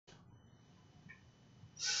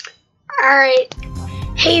Alright,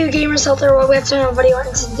 hey you gamers out there, welcome back to another video,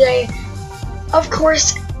 and today, of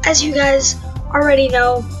course, as you guys already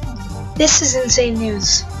know, this is insane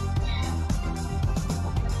news.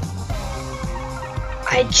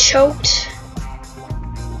 I choked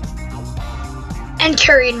and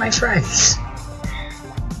carried my friends.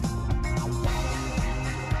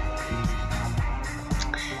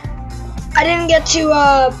 I didn't get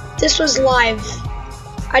to, this was live.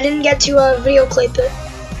 I didn't get to video clip it.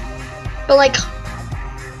 But like,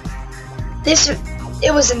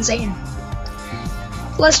 it was insane.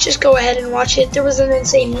 Let's just go ahead and watch it. There was an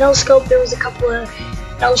insane no-scope. There was a couple of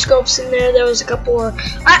no-scopes in there. There was a couple of,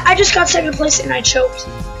 I just got second place and I choked.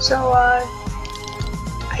 So,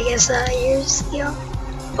 I guess, here's the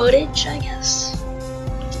footage, I guess.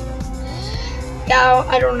 Yeah,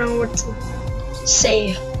 I don't know what to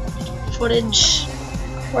say. Footage.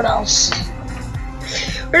 What else?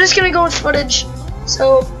 We're just gonna go with footage.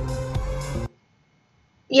 So,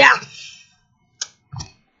 yeah,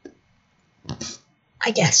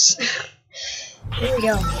 I guess. Here we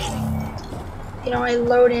go. You know, I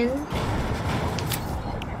load in.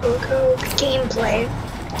 We'll go gameplay.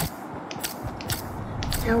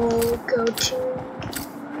 Now we'll go to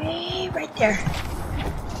right there.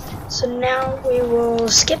 So now we will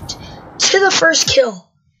skip to the first kill.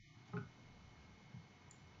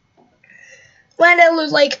 Land at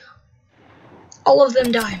loot, like, all of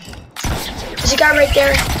them die. There's a guy right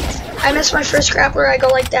there. I missed my first grappler. I go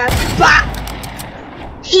like that. Bah!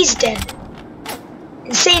 He's dead.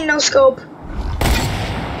 Insane no scope.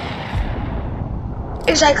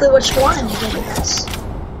 Exactly what you wanted to get with this.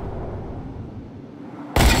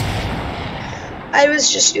 I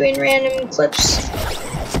was just doing random clips.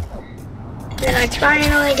 And then I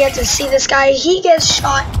finally get to see this guy. He gets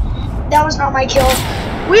shot. That was not my kill.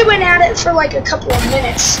 We went at it for like a couple of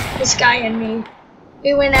minutes. This guy and me.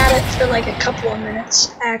 We went at it for like a couple of minutes,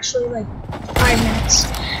 actually like 5 minutes.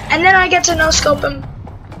 And then I get to no-scope him.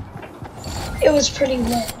 It was pretty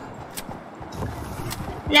lit.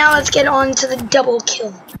 Now let's get on to the double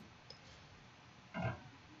kill.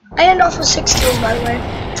 I end off with 6 kills, by the way.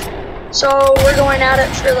 So we're going at it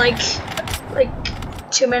for like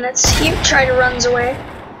 2 minutes. He tried to runs away.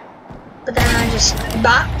 But then I just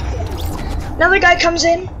bop. Another guy comes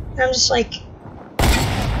in, and I'm just like,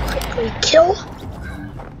 quickly kill.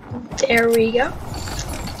 There we go.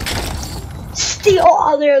 Steal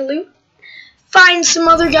all their loot. Find some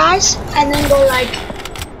other guys, and then go like,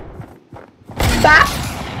 bop.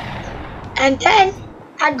 And then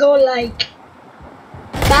I go like,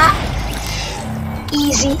 bop.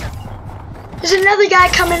 Easy. There's another guy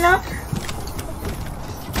coming up,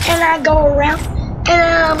 and I go around, and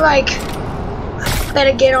I'm like,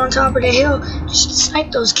 better get on top of the hill, just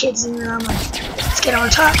snipe those kids, and then I'm like, let's get on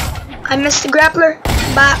top. I missed the grappler,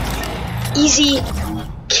 bop, easy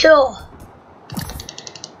kill.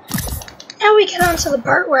 Now we get on to the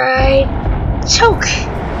part where I choke.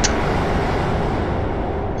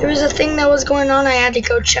 There was a thing that was going on, I had to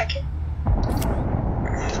go check it.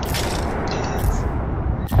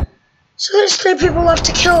 So there's 3 people left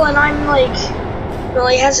to kill, and I'm like,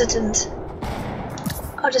 really hesitant.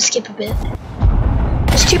 I'll just skip a bit.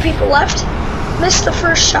 There's 2 people left. Missed the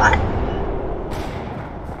first shot.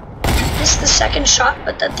 Missed the second shot,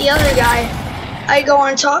 but that the other guy, I go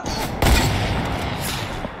on top.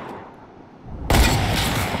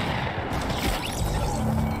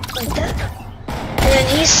 Like that. And then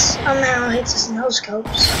he somehow hits his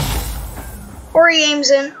no-scopes. Or he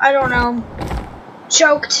aims in, I don't know.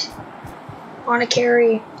 Choked on a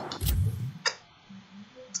carry.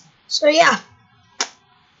 So yeah.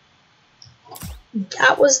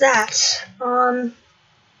 That was that.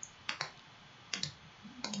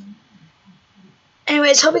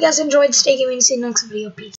 Anyways, hope you guys enjoyed. Stay gaming. See you next video. Peace.